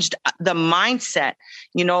changed the mindset.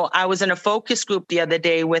 You know, I was in a focus group the other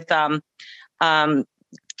day with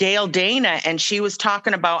Gail Dana, and she was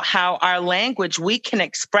talking about how our language, we can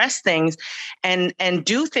express things and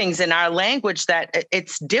do things in our language that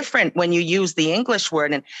it's different when you use the English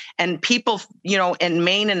word. And people, you know, in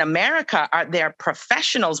Maine and America, they're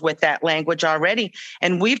professionals with that language already.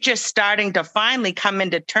 And we've just starting to finally come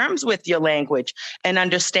into terms with your language and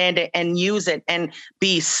understand it and use it and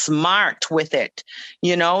be smart with it,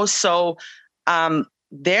 you know? So,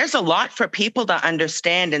 there's a lot for people to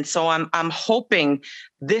understand. And so I'm hoping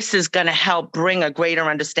this is going to help bring a greater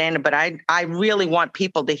understanding, but I really want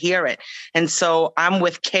people to hear it. And so I'm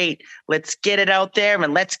with Kate. Let's get it out there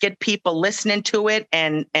and let's get people listening to it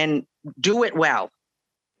and do it well.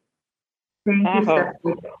 Thank you,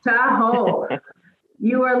 Stephanie. Tahoe.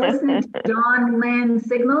 You are listening to Dawn Land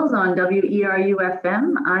Signals on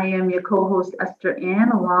WERU-FM. I am your co-host, Esther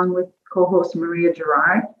Ann, along with co-host Maria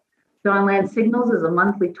Gerard. Dawn Land Signals is a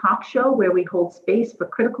monthly talk show where we hold space for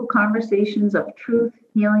critical conversations of truth,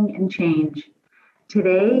 healing, and change.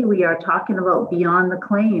 Today, we are talking about Beyond the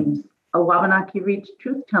Claims, a Wabanaki Reach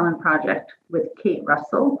truth-telling project with Kate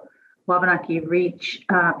Russell, Wabanaki Reach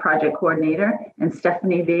project coordinator, and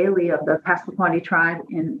Stephanie Bailey of the Passamaquoddy tribe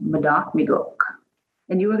in Madocmigook.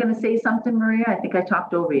 And you were going to say something, Maria? I think I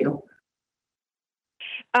talked over you.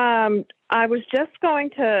 I was just going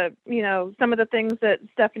to, you know, some of the things that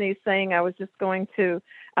Stephanie's saying, I was just going to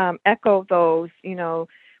echo those, you know,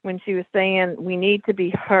 when she was saying we need to be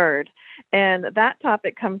heard. And that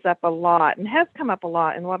topic comes up a lot and has come up a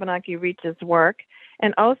lot in Wabanaki Reach's work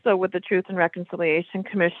and also with the Truth and Reconciliation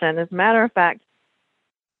Commission. As a matter of fact,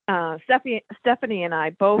 Stephanie and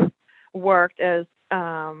I both worked as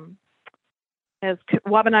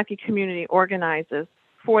Wabanaki community organizers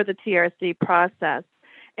for the TRC process.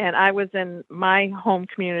 And I was in my home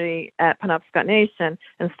community at Penobscot Nation,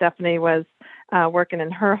 and Stephanie was working in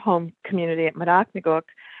her home community at Madocmigook.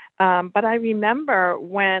 But I remember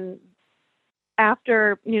when,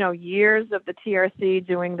 after, you know, years of the TRC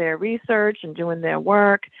doing their research and doing their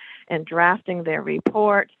work and drafting their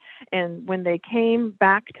report, and when they came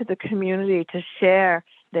back to the community to share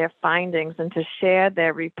their findings and to share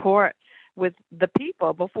their report with the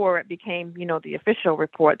people before it became, you know, the official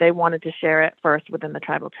report, they wanted to share it first within the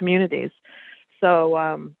tribal communities.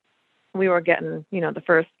 So we were getting, you know, the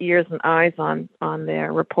first ears and eyes on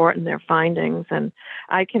their report and their findings. And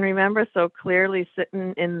I can remember so clearly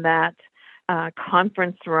sitting in that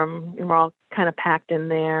conference room, and we're all kind of packed in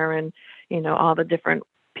there, and, you know, all the different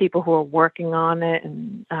people who are working on it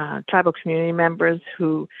and tribal community members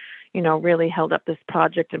who, you know, really held up this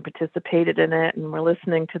project and participated in it and were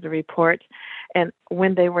listening to the report. And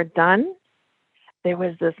when they were done, there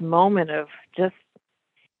was this moment of just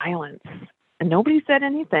silence. And nobody said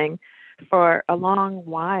anything for a long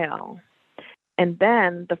while. And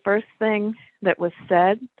then the first thing that was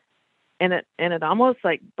said, and it almost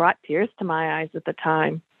like brought tears to my eyes at the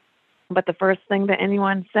time, but the first thing that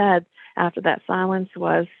anyone said after that silence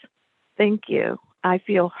was, "Thank you. I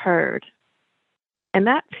feel heard." And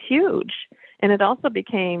that's huge. And it also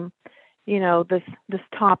became, you know, this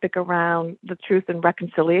topic around the Truth and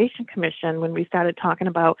Reconciliation Commission when we started talking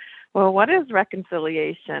about, well, what is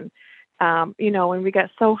reconciliation? You know, when we got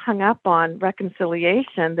so hung up on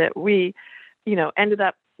reconciliation that we, you know, ended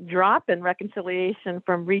up dropping reconciliation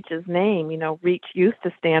from Reach's name. You know, Reach used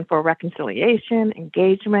to stand for reconciliation,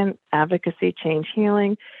 engagement, advocacy, change,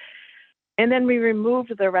 healing. And then we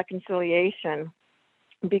removed the reconciliation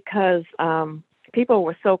because people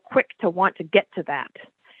were so quick to want to get to that.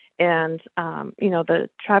 And, you know, the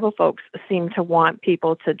tribal folks seem to want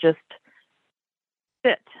people to just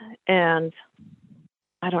sit and,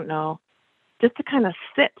 I don't know, just to kind of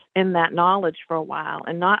sit in that knowledge for a while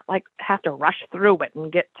and not like have to rush through it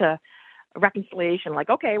and get to reconciliation, like,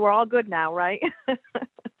 okay, we're all good now, right? I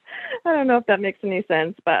don't know if that makes any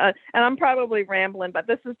sense, but and I'm probably rambling, but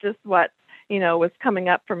this is just what, was coming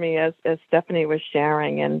up for me as Stephanie was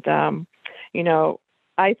sharing. And,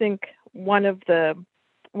 I think one of the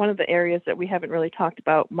areas that we haven't really talked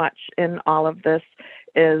about much in all of this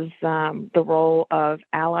is the role of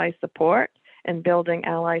ally support and building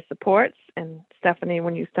ally supports. And Stephanie,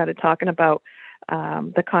 when you started talking about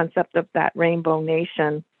the concept of that rainbow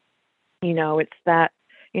nation, it's that,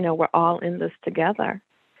 we're all in this together.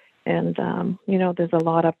 And, there's a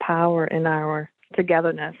lot of power in our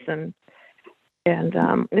togetherness. And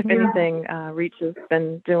if anything, Reach has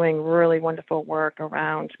been doing really wonderful work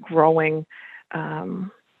around growing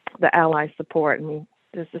the ally support. And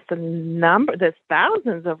there's just there's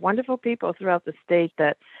thousands of wonderful people throughout the state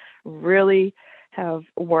that really have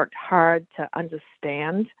worked hard to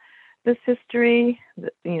understand this history.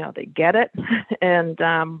 They get it, and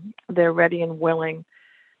they're ready and willing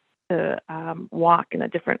to walk in a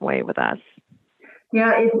different way with us.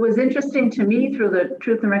 Yeah, it was interesting to me through the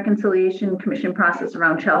Truth and Reconciliation Commission process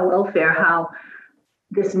around child welfare, how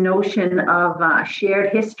this notion of shared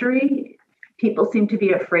history, people seem to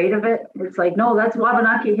be afraid of it. It's like, no, that's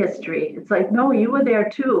Wabanaki history. It's like, no, you were there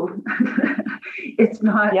too. It's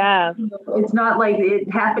not. Yeah. It's not like it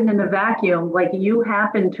happened in a vacuum. Like, you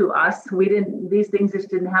happened to us. We didn't. These things just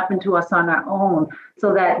didn't happen to us on our own.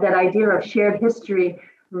 So that idea of shared history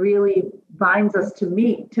really binds us to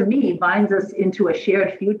me, binds us into a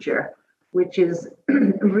shared future, which is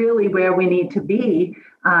really where we need to be.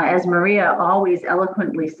 As Maria always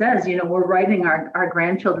eloquently says, we're writing our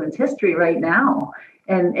grandchildren's history right now.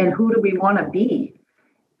 And who do we want to be?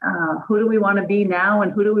 Who do we want to be now?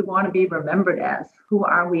 And who do we want to be remembered as? Who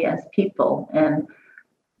are we as people? And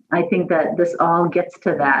I think that this all gets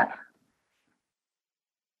to that.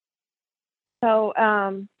 So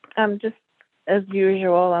just as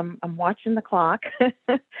usual, I'm watching the clock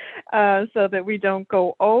so that we don't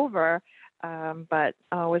go over. But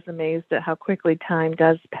I was amazed at how quickly time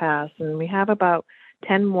does pass. And we have about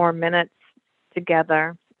 10 more minutes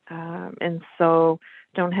together. And so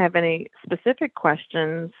don't have any specific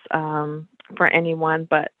questions for anyone,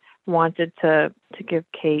 but wanted to give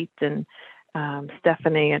Kate and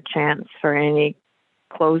Stephanie a chance for any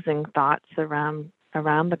closing thoughts around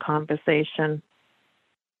the conversation.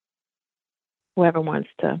 Whoever wants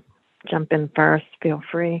to jump in first, feel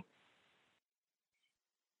free.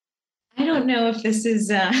 I don't know if this is,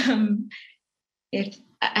 if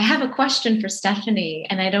I have a question for Stephanie,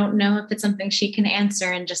 and I don't know if it's something she can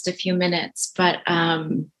answer in just a few minutes, but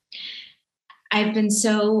I've been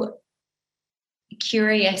so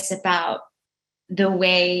curious about the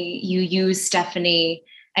way you use, Stephanie.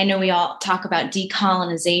 I know we all talk about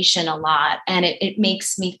decolonization a lot, and it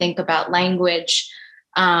makes me think about language.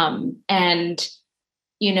 And,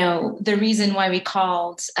 the reason why we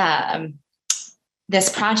called this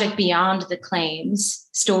project Beyond the Claims,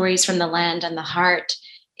 Stories from the Land and the Heart,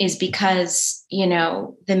 is because,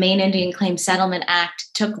 the Maine Indian Claims Settlement Act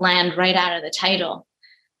took land right out of the title.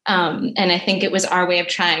 And I think it was our way of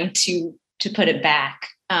trying to put it back.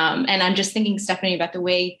 And I'm just thinking, Stephanie, about the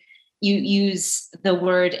way you use the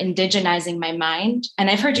word indigenizing my mind. And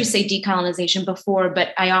I've heard you say decolonization before, but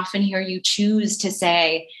I often hear you choose to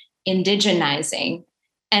say indigenizing.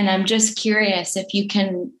 And I'm just curious if you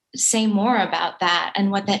can say more about that and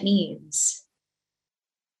what that means.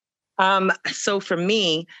 So for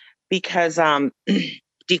me, because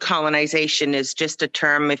decolonization is just a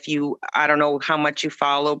term, I don't know how much you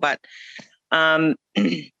follow, but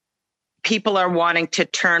people are wanting to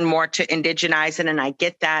turn more to indigenizing, and I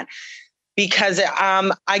get that. Because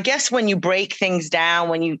I guess when you break things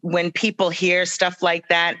down, when people hear stuff like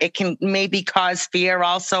that, it can maybe cause fear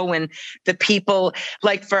also. When the people,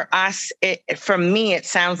 like for us, for me, it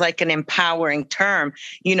sounds like an empowering term,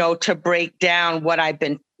 to break down what I've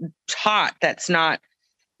been taught that's not,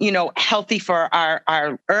 healthy for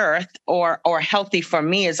our earth or healthy for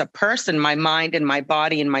me as a person, my mind and my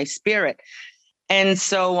body and my spirit. And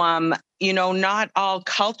so, not all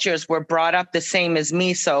cultures were brought up the same as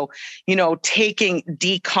me. So,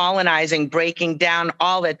 decolonizing, breaking down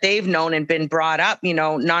all that they've known and been brought up,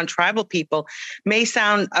 non-tribal people may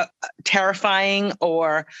sound terrifying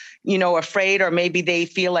or, afraid, or maybe they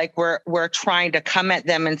feel like we're trying to come at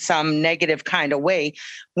them in some negative kind of way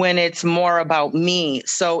when it's more about me.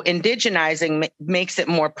 So indigenizing makes it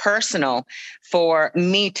more personal for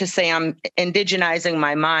me to say I'm indigenizing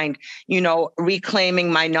my mind,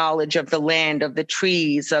 reclaiming my knowledge of the land, of the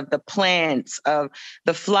trees, of the plants, of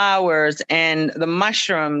the flowers and the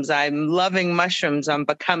mushrooms. I'm loving mushrooms. I'm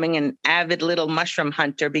becoming an avid little mushroom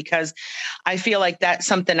hunter because I feel like that's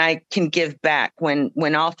something I can give back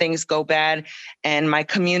when all things go bad and my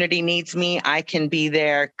community needs me. I can be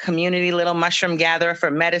their community little mushroom gatherer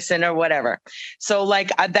for medicine or whatever. So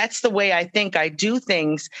that's the way I think. I do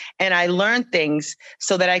things and I learn things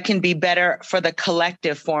so that I can be better for the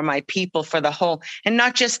collective, for my people, for the whole, and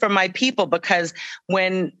not just for my people, because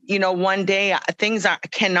when, one day things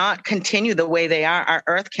cannot continue the way they are, our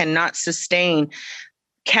earth cannot sustain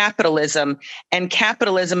capitalism, and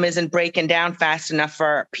capitalism isn't breaking down fast enough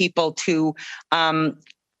for people to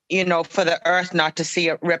for the earth not to see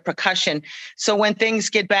a repercussion. So when things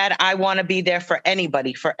get bad, I want to be there for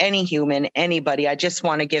anybody, for any human, anybody. I just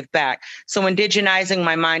want to give back. So indigenizing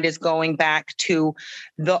my mind is going back to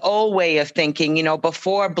the old way of thinking,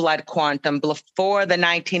 before blood quantum, before the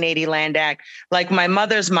 1980 Land Act. Like my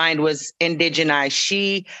mother's mind was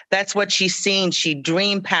indigenized. That's what she's seen. She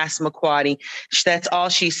dreamed Passamaquoddy. That's all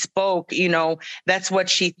she spoke. That's what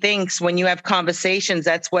she thinks. When you have conversations,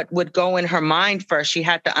 that's what would go in her mind first. She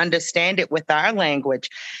had to understand it with our language.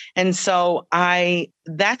 And so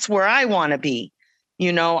that's where I want to be.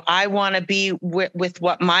 I want to be with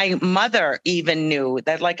what my mother even knew,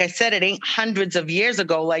 that, like I said, it ain't hundreds of years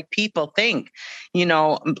ago like people think.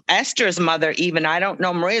 Esther's mother, even, I don't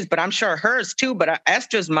know Maria's, but I'm sure hers too. But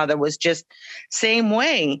Esther's mother was just same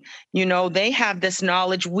way. They have this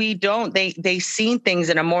knowledge. We don't. They seen things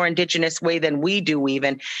in a more indigenous way than we do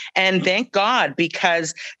even. And thank God,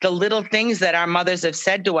 because the little things that our mothers have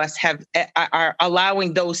said to us are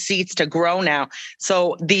allowing those seeds to grow now.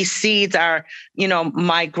 So these seeds are,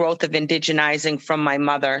 my growth of indigenizing from my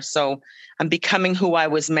mother. So I'm becoming who I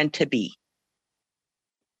was meant to be.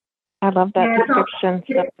 I love that description.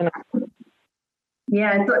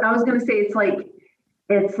 Yeah, so I was going to say it's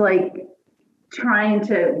like trying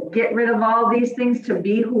to get rid of all these things to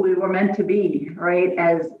be who we were meant to be, right?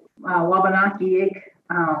 As Wabanaki,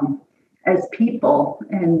 as people,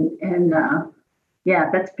 and yeah,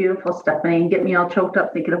 that's beautiful, Stephanie. And get me all choked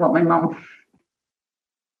up thinking about my mom.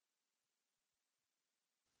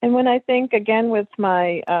 And when I think, again, with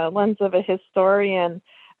my lens of a historian,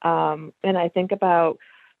 and I think about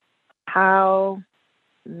how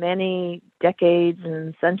many decades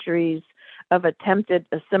and centuries of attempted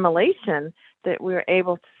assimilation that we're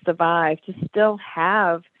able to survive, to still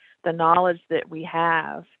have the knowledge that we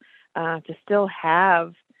have, to still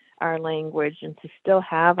have our language and to still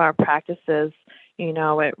have our practices,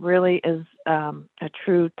 it really is a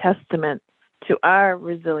true testament to our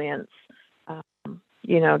resilience.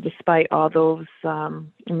 Despite all those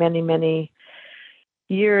many, many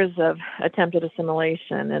years of attempted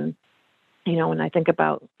assimilation. And, when I think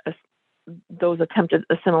about those attempted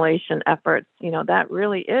assimilation efforts, that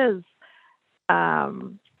really is,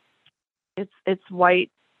 it's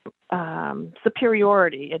white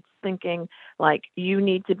superiority. It's thinking like you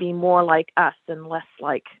need to be more like us and less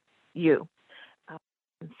like you.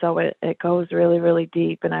 So it goes really, really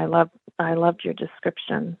deep. And I loved your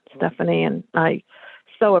description, Stephanie, and I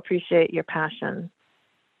so appreciate your passion.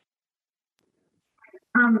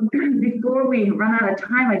 Before we run out of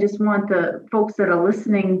time, I just want the folks that are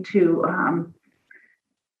listening to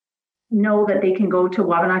know that they can go to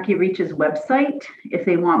Wabanaki Reach's website if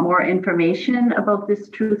they want more information about this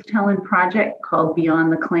truth-telling project called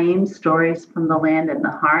Beyond the Claims, Stories from the Land and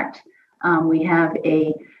the Heart. We have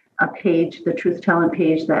a page, the truth-telling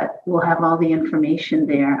page, that will have all the information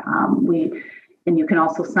there. And you can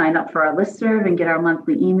also sign up for our listserv and get our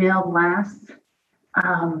monthly email blasts.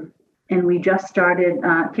 And we just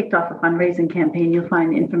kicked off a fundraising campaign. You'll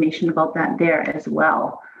find information about that there as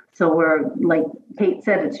well. So we're, like Kate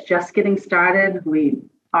said, it's just getting started.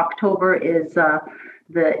 October is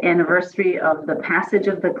the anniversary of the passage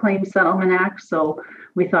of the Claims Settlement Act. So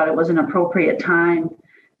we thought it was an appropriate time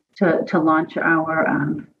to launch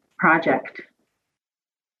our project.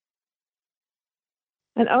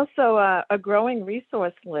 And also a growing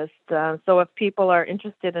resource list. So if people are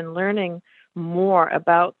interested in learning more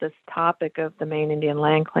about this topic of the Maine Indian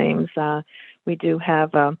land claims, we do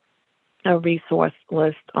have a resource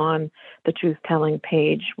list on the Truth Telling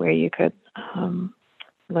page where you could learn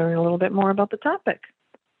a little bit more about the topic.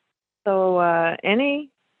 So any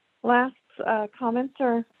last comments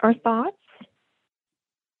or thoughts?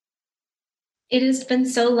 It has been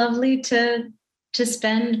so lovely to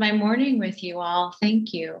spend my morning with you all.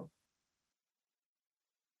 Thank you.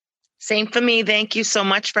 Same for me. Thank you so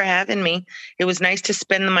much for having me. It was nice to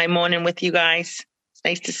spend my morning with you guys. It's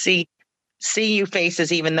nice to see you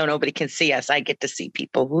faces, even though nobody can see us. I get to see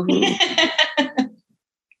people.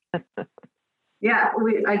 Yeah,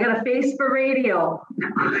 I got a face for radio.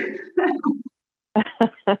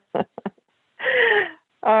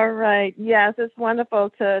 All right. Yes, it's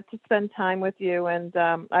wonderful to spend time with you. And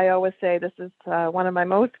I always say this is one of my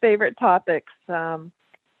most favorite topics,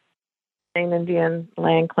 Indian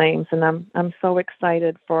land claims. And I'm so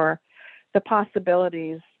excited for the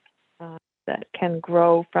possibilities that can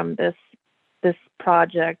grow from this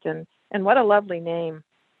project. And what a lovely name,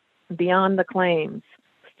 Beyond the Claims,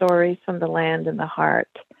 Stories from the Land and the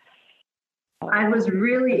Heart. I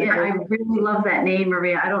really love that name,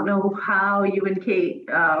 Maria. I don't know how you and Kate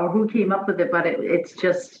or who came up with it, but it's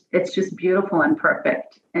just beautiful and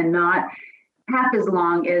perfect, and not half as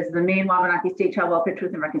long as the Maine Wabanaki State Child Welfare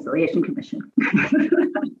Truth and Reconciliation Commission.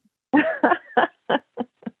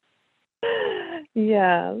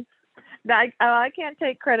 Yes. I can't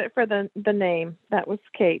take credit for the name. That was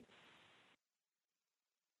Kate.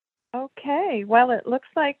 Okay. Well, it looks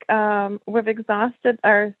like we've exhausted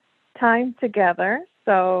our time together.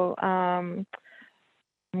 So I'm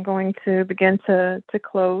going to begin to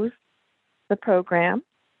close the program.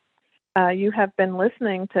 You have been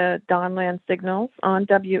listening to Dawnland Signals on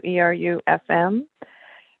WERU-FM.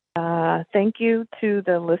 Thank you to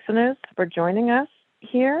the listeners for joining us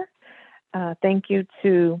here. Thank you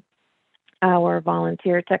to our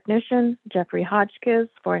volunteer technician, Jeffrey Hotchkiss,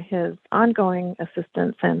 for his ongoing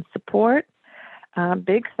assistance and support.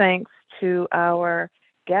 Big thanks to our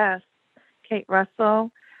guest, Kate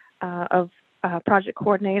Russell, project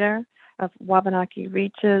coordinator of Wabanaki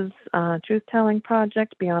Reach's Truth-Telling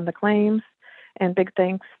Project, Beyond the Claims. And big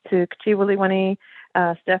thanks to Kachiwaliwani,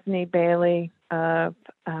 Stephanie Bailey of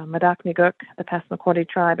Madakniguk, the Passamaquoddy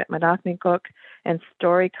tribe at Madakniguk, and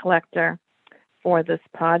Story Collector for this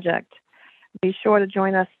project. Be sure to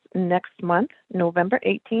join us next month, November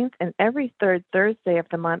 18th, and every third Thursday of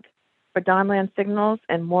the month for Dawnland Signals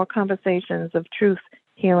and more conversations of truth,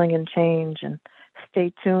 healing, and change. And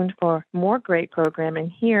stay tuned for more great programming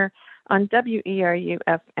here on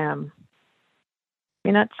WERU-FM.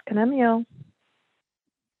 Minach Kanamiel.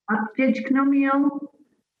 Upjudge Kanamiel.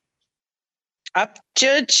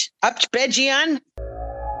 Upjudge. Upbejian.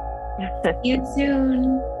 See you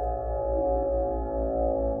soon.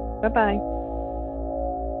 Bye-bye.